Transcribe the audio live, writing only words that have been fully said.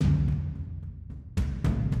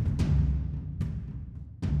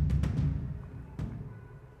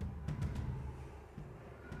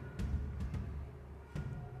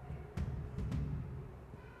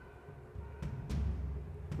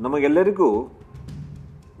ನಮಗೆಲ್ಲರಿಗೂ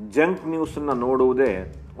ಜಂಕ್ ನ್ಯೂಸನ್ನು ನೋಡುವುದೇ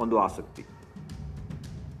ಒಂದು ಆಸಕ್ತಿ.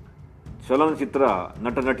 ಚಲನಚಿತ್ರ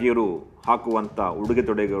ನಟ ನಟಿಯರು ಹಾಕುವಂಥ ಉಡುಗೆ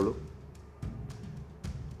ತೊಡುಗೆಗಳು,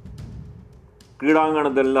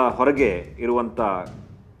 ಕ್ರೀಡಾಂಗಣದೆಲ್ಲ ಹೊರಗೆ ಇರುವಂಥ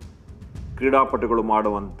ಕ್ರೀಡಾಪಟುಗಳು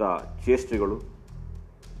ಮಾಡುವಂಥ ಚೇಷ್ಟೆಗಳು,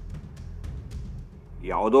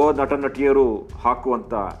 ಯಾವುದೋ ನಟ ನಟಿಯರು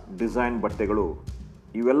ಹಾಕುವಂಥ ಡಿಸೈನ್ ಬಟ್ಟೆಗಳು,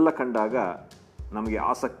 ಇವೆಲ್ಲ ಕಂಡಾಗ ನಮಗೆ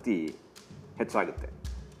ಆಸಕ್ತಿ ಹೆಚ್ಚಾಗುತ್ತೆ.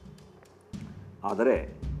 ಆದರೆ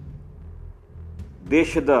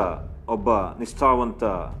ದೇಶದ ಒಬ್ಬ ನಿಷ್ಠಾವಂತ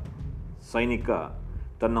ಸೈನಿಕ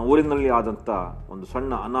ತನ್ನ ಊರಿನಲ್ಲಿ ಆದಂಥ ಒಂದು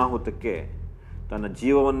ಸಣ್ಣ ಅನಾಹುತಕ್ಕೆ ತನ್ನ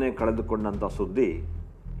ಜೀವವನ್ನೇ ಕಳೆದುಕೊಂಡಂಥ ಸುದ್ದಿ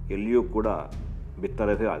ಎಲ್ಲಿಯೂ ಕೂಡ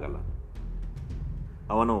ಬಿತ್ತರವೇ ಆಗಲ್ಲ.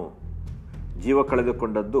 ಅವನು ಜೀವ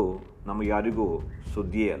ಕಳೆದುಕೊಂಡದ್ದು ನಮಗೆ ಯಾರಿಗೂ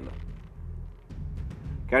ಸುದ್ದಿಯೇ ಅಲ್ಲ.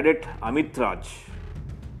 ಕ್ಯಾಡೆಟ್ ಅಮಿತ್ ರಾಜ್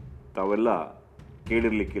ತಾವೆಲ್ಲ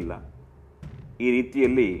ಕೇಳಿರಲಿಕ್ಕಿಲ್ಲ. ಈ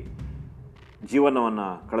ರೀತಿಯಲ್ಲಿ ಜೀವನವನ್ನು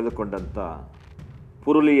ಕಳೆದುಕೊಂಡಂಥ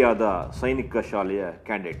ಪುರುಲಿಯಾದ ಸೈನಿಕ ಶಾಲೆಯ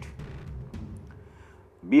ಕ್ಯಾಡೆಟ್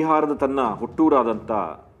ಬಿಹಾರದ ತನ್ನ ಹುಟ್ಟೂರಾದಂಥ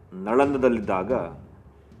ನಳಂದದಲ್ಲಿದ್ದಾಗ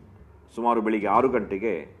ಸುಮಾರು ಬೆಳಿಗ್ಗೆ 6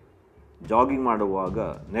 ಗಂಟೆಗೆ ಜಾಗಿಂಗ್ ಮಾಡುವಾಗ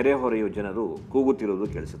ನೆರೆಹೊರೆಯ ಜನರು ಕೂಗುತ್ತಿರುವುದು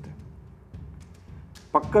ಕೇಳಿಸುತ್ತೆ.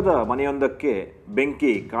 ಪಕ್ಕದ ಮನೆಯೊಂದಕ್ಕೆ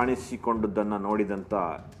ಬೆಂಕಿ ಕಾಣಿಸಿಕೊಂಡುದನ್ನು ನೋಡಿದಂಥ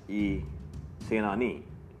ಈ ಸೇನಾನಿ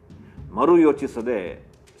ಮರು ಯೋಚಿಸದೆ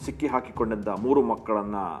ಸಿಕ್ಕಿ ಹಾಕಿಕೊಂಡಿದ್ದ 3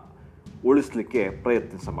 ಮಕ್ಕಳನ್ನು ಉಳಿಸಲಿಕ್ಕೆ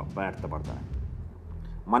ಪ್ರಯತ್ನ ಮಾಡ್ತಾನೆ.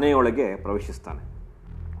 ಮನೆಯೊಳಗೆ ಪ್ರವೇಶಿಸ್ತಾನೆ.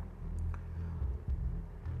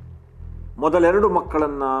 ಮೊದಲೆರಡು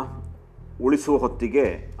ಮಕ್ಕಳನ್ನು ಉಳಿಸುವ ಹೊತ್ತಿಗೆ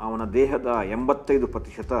ಅವನ ದೇಹದ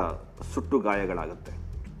 85% ಸುಟ್ಟು ಗಾಯಗಳಾಗುತ್ತೆ.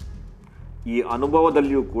 ಈ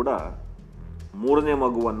ಅನುಭವದಲ್ಲಿಯೂ ಕೂಡ 3ನೇ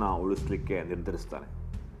ಮಗುವನ್ನು ಉಳಿಸಲಿಕ್ಕೆ ನಿರ್ಧರಿಸ್ತಾನೆ.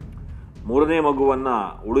 3ನೇ ಮಗುವನ್ನು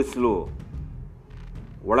ಉಳಿಸಲು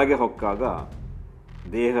ಒಳಗೆ ಹೊಕ್ಕಾಗ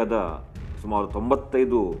ದೇಹದ ಸುಮಾರು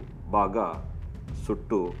 95 ಭಾಗ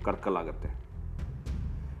ಸುಟ್ಟು ಕರ್ಕಲಾಗುತ್ತೆ.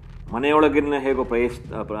 ಮನೆಯೊಳಗಿನ ಹೇಗೋ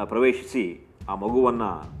ಪ್ರವೇಶಿಸಿ ಆ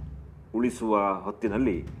ಮಗುವನ್ನು ಉಳಿಸುವ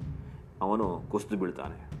ಹೊತ್ತಿನಲ್ಲಿ ಅವನು ಕುಸಿದು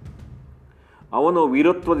ಬೀಳ್ತಾನೆ. ಅವನು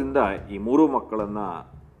ವೀರತ್ವದಿಂದ ಈ 3 ಮಕ್ಕಳನ್ನು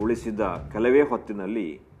ಉಳಿಸಿದ ಕೆಲವೇ ಹೊತ್ತಿನಲ್ಲಿ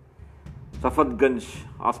ಸಫದ್ಗಂಜ್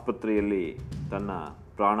ಆಸ್ಪತ್ರೆಯಲ್ಲಿ ತನ್ನ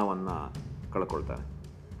ಪ್ರಾಣವನ್ನು ಕಳ್ಕೊಳ್ತಾನೆ.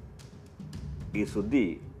 ಈ ಸುದ್ದಿ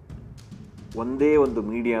ಒಂದೇ ಒಂದು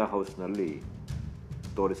ಮೀಡಿಯಾ ಹೌಸ್ನಲ್ಲಿ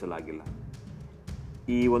ತೋರಿಸಲಾಗಿಲ್ಲ.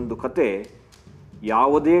 ಈ ಒಂದು ಕತೆ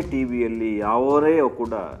ಯಾವುದೇ ಟಿ ವಿಯಲ್ಲಿ ಯಾವರೇ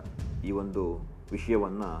ಕೂಡ ಈ ಒಂದು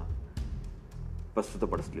ವಿಷಯವನ್ನು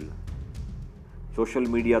ಪ್ರಸ್ತುತಪಡಿಸಲಿಲ್ಲ. ಸೋಷಿಯಲ್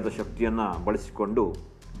ಮೀಡಿಯಾದ ಶಕ್ತಿಯನ್ನು ಬಳಸಿಕೊಂಡು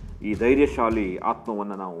ಈ ಧೈರ್ಯಶಾಲಿ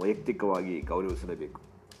ಆತ್ಮವನ್ನು ನಾವು ವೈಯಕ್ತಿಕವಾಗಿ ಗೌರವಿಸಲೇಬೇಕು.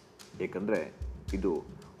 ಏಕೆಂದರೆ ಇದು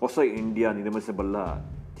ಹೊಸ ಇಂಡಿಯಾ ನಿರ್ಮಿಸಬಲ್ಲ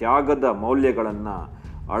ತ್ಯಾಗದ ಮೌಲ್ಯಗಳನ್ನು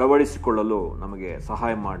ಅಳವಡಿಸಿಕೊಳ್ಳಲು ನಮಗೆ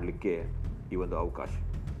ಸಹಾಯ ಮಾಡಲಿಕ್ಕೆ ಈ ಒಂದು ಅವಕಾಶ.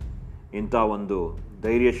 ಇಂಥ ಒಂದು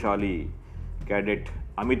ಧೈರ್ಯಶಾಲಿ ಕ್ಯಾಡೆಟ್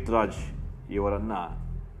ಅಮಿತ್ ರಾಜ್ ಇವರನ್ನು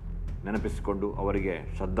ನೆನಪಿಸಿಕೊಂಡು ಅವರಿಗೆ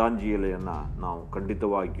ಶ್ರದ್ಧಾಂಜಲಿಯನ್ನು ನಾವು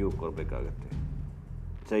ಖಂಡಿತವಾಗಿಯೂ ಕೋರಬೇಕಾಗತ್ತೆ.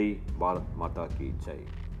 ಜೈ ಭಾರತ್ ಮಾತಾ ಕಿ ಜೈ.